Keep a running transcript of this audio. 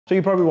So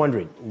you're probably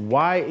wondering,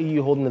 why are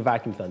you holding the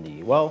vacuum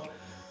thunder? Well,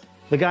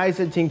 the guys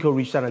at Tinko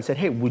reached out and said,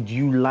 hey, would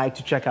you like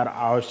to check out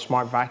our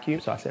smart vacuum?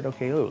 So I said,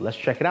 okay, let's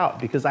check it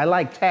out because I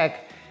like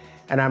tech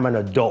and I'm an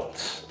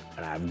adult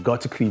and I've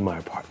got to clean my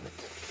apartment.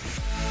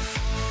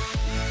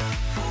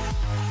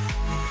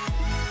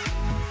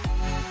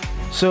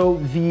 So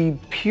the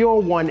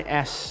Pure One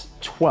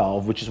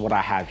S12, which is what I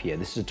have here,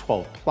 this is a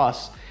 12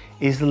 Plus,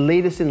 is the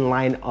latest in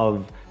line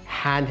of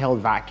handheld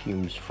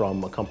vacuums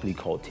from a company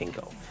called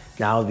Tinko.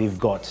 Now they've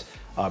got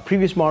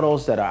previous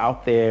models that are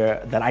out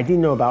there that I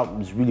didn't know about. It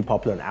was really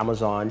popular on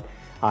Amazon.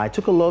 I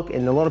took a look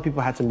and a lot of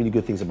people had some really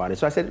good things about it.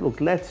 So I said, look,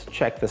 let's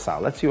check this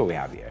out. Let's see what we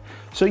have here.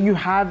 So you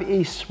have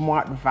a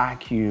smart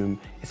vacuum.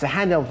 It's a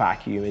handheld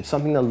vacuum. It's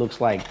something that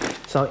looks like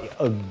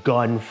a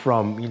gun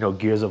from, you know,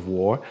 Gears of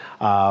War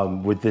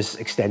with this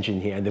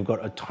extension here. And they've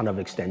got a ton of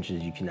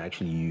extensions you can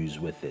actually use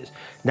with this.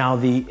 Now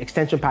the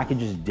extension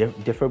packages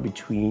differ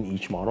between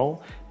each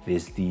model.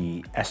 There's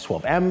the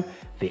S12M,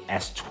 the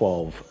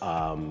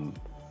S12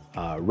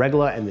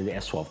 regular, and then the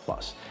S12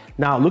 Plus.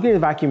 Now, looking at the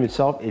vacuum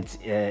itself,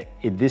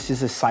 this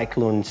is a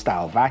cyclone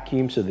style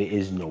vacuum, so there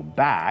is no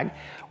bag.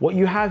 What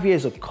you have here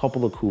is a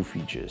couple of cool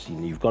features.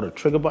 You've got a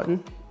trigger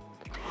button,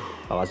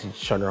 allows you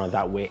to turn around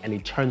that way, and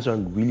it turns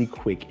on really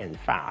quick and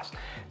fast.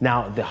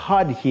 Now, the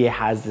HUD here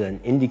has an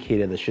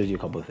indicator that shows you a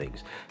couple of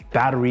things.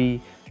 Battery,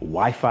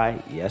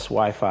 Wi-Fi, yes,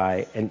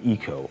 Wi-Fi, and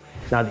Eco.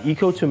 Now, the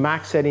Eco to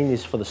max setting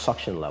is for the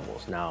suction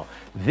levels. Now,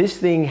 this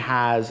thing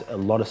has a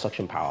lot of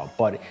suction power,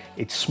 but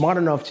it's smart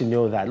enough to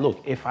know that,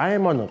 look, if I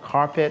am on the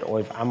carpet or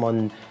if I'm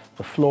on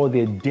the floor,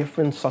 there are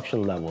different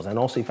suction levels. And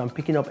also, if I'm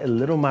picking up a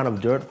little amount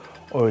of dirt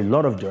or a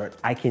lot of dirt,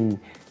 I can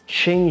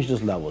change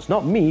those levels.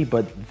 Not me,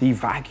 but the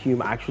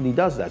vacuum actually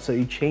does that. So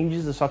it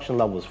changes the suction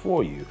levels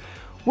for you,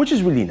 which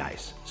is really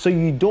nice. So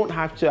you don't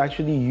have to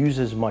actually use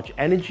as much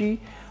energy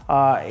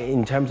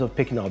in terms of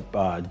picking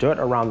up dirt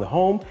around the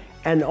home,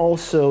 and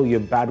also your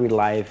battery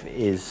life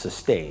is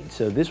sustained.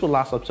 So this will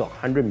last up to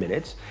 100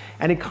 minutes,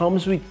 and it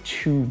comes with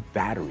 2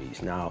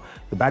 batteries. Now,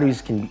 the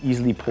batteries can be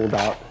easily pulled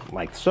out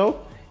like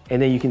so,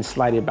 and then you can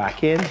slide it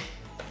back in. It's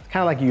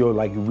kind of like you're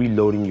like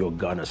reloading your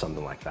gun or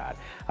something like that,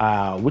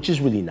 which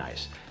is really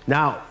nice.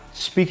 Now,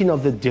 speaking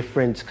of the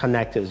different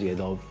connectors here,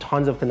 though,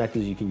 tons of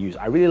connectors you can use.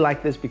 I really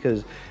like this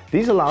because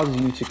these allows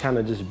you to kind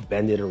of just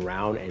bend it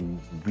around and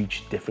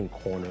reach different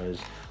corners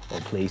or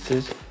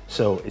places.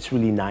 So it's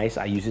really nice.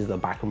 I use this in the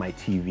back of my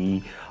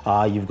TV.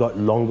 You've got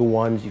longer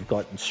ones, you've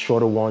got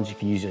shorter ones. You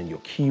can use it on your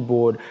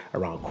keyboard,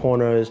 around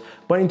corners.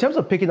 But in terms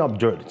of picking up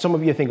dirt, some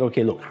of you think,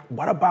 okay, look,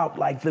 what about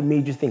like the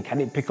major thing?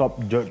 Can it pick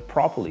up dirt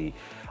properly?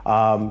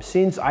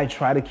 Since I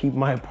try to keep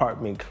my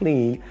apartment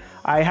clean,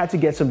 I had to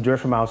get some dirt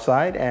from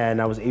outside,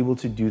 and I was able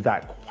to do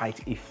that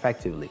quite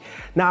effectively.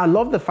 Now, I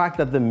love the fact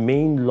that the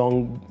main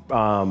long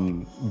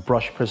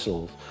brush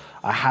bristles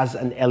has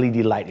an LED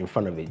light in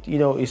front of it. You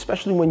know,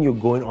 especially when you're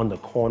going on the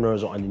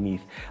corners or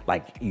underneath,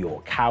 like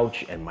your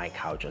couch, and my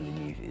couch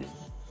underneath is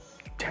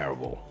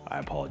terrible. I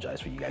apologize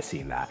for you guys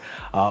seeing that.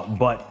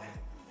 But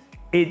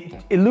it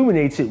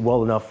illuminates it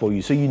well enough for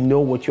you so you know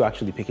what you're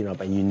actually picking up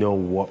and you know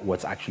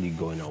what's actually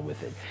going on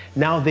with it.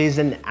 Now there's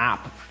an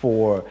app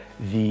for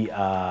the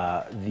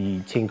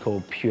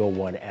Tinko Pure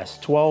One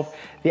S12.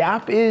 The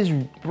app is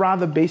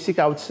rather basic,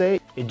 I would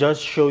say. It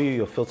does show you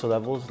your filter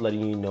levels,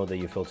 letting you know that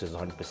your filter is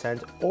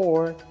 100%,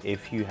 or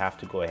if you have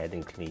to go ahead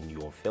and clean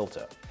your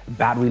filter.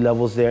 Battery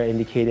levels there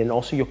indicated, and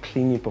also your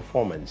cleaning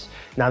performance.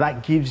 Now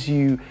that gives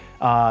you,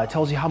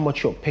 tells you how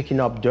much you're picking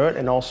up dirt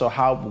and also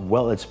how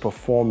well it's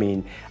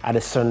performing at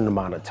a certain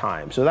amount of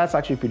time. So that's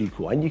actually pretty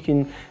cool. And you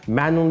can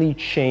manually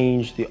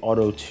change the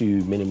auto to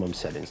minimum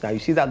settings. Now you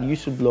see that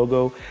YouTube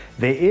logo.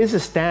 There is a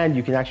stand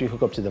you can actually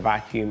hook up to the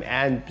vacuum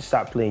and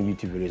start playing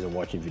YouTube videos and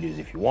watching videos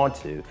if you want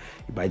to,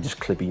 by just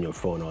clipping your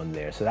phone on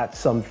there. So that's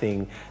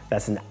something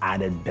that's an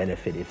added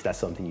benefit if that's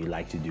something you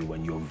like to do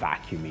when you're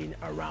vacuuming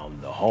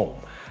around the home.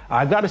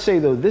 I gotta say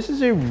though, this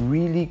is a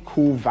really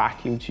cool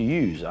vacuum to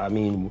use. I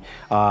mean,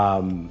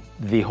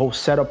 the whole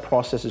setup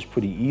process is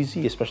pretty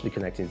easy, especially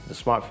connecting to the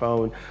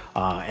smartphone.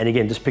 And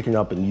again, just picking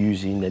up and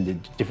using, and the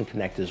different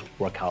connectors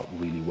work out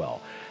really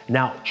well.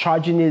 Now,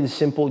 charging it is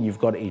simple. You've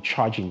got a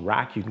charging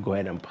rack. You can go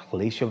ahead and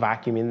place your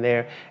vacuum in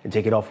there and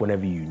take it off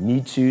whenever you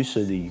need to,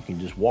 so that you can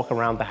just walk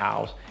around the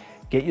house,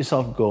 get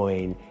yourself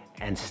going,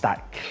 and start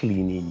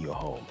cleaning your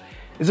home.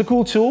 It's a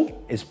cool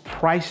tool. It's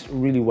priced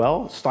really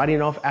well,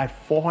 starting off at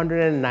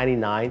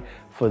 $499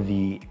 for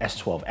the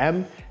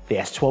S12M. The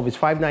S12 is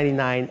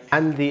 $599,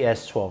 and the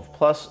S12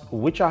 Plus,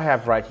 which I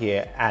have right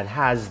here and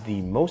has the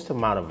most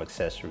amount of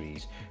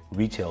accessories,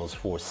 retails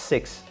for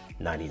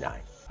 $699.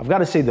 I've got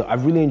to say though,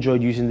 I've really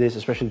enjoyed using this,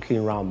 especially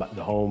cleaning around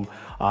the home.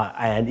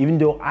 And even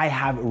though I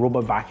have a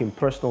robot vacuum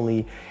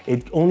personally,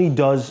 it only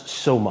does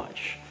so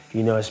much.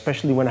 You know,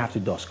 especially when I have to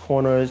dust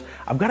corners.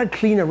 I've got to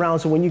clean around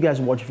so when you guys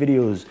watch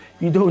videos,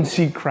 you don't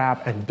see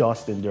crap and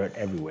dust and dirt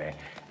everywhere.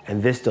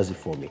 And this does it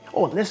for me.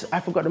 Oh, this I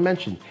forgot to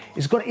mention.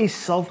 It's got a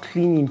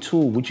self-cleaning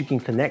tool which you can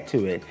connect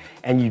to it,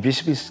 and you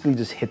basically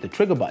just hit the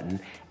trigger button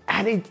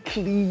and it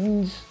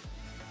cleans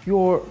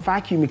your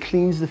vacuum, it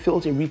cleans the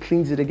filter and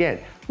re-cleans it again.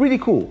 Really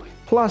cool.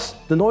 Plus,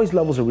 the noise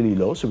levels are really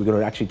low, so we're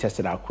gonna actually test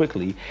it out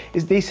quickly.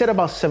 They said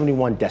about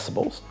 71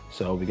 decibels,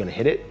 so we're gonna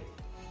hit it.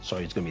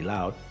 Sorry, it's gonna be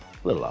loud,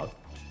 a little loud.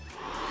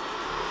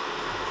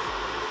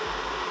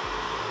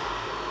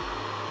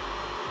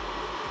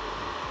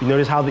 You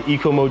notice how the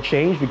eco mode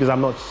changed because I'm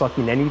not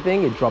sucking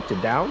anything, it dropped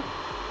it down.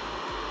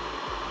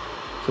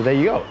 So there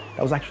you go.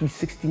 That was actually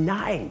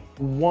 69.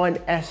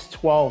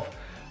 1S12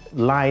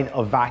 line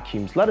of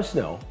vacuums. Let us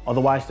know.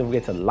 Otherwise, don't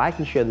forget to like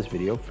and share this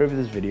video, favorite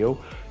this video,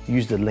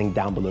 use the link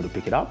down below to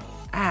pick it up,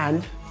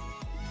 and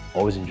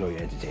always enjoy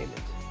your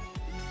entertainment.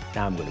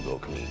 Now I'm gonna go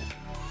clean.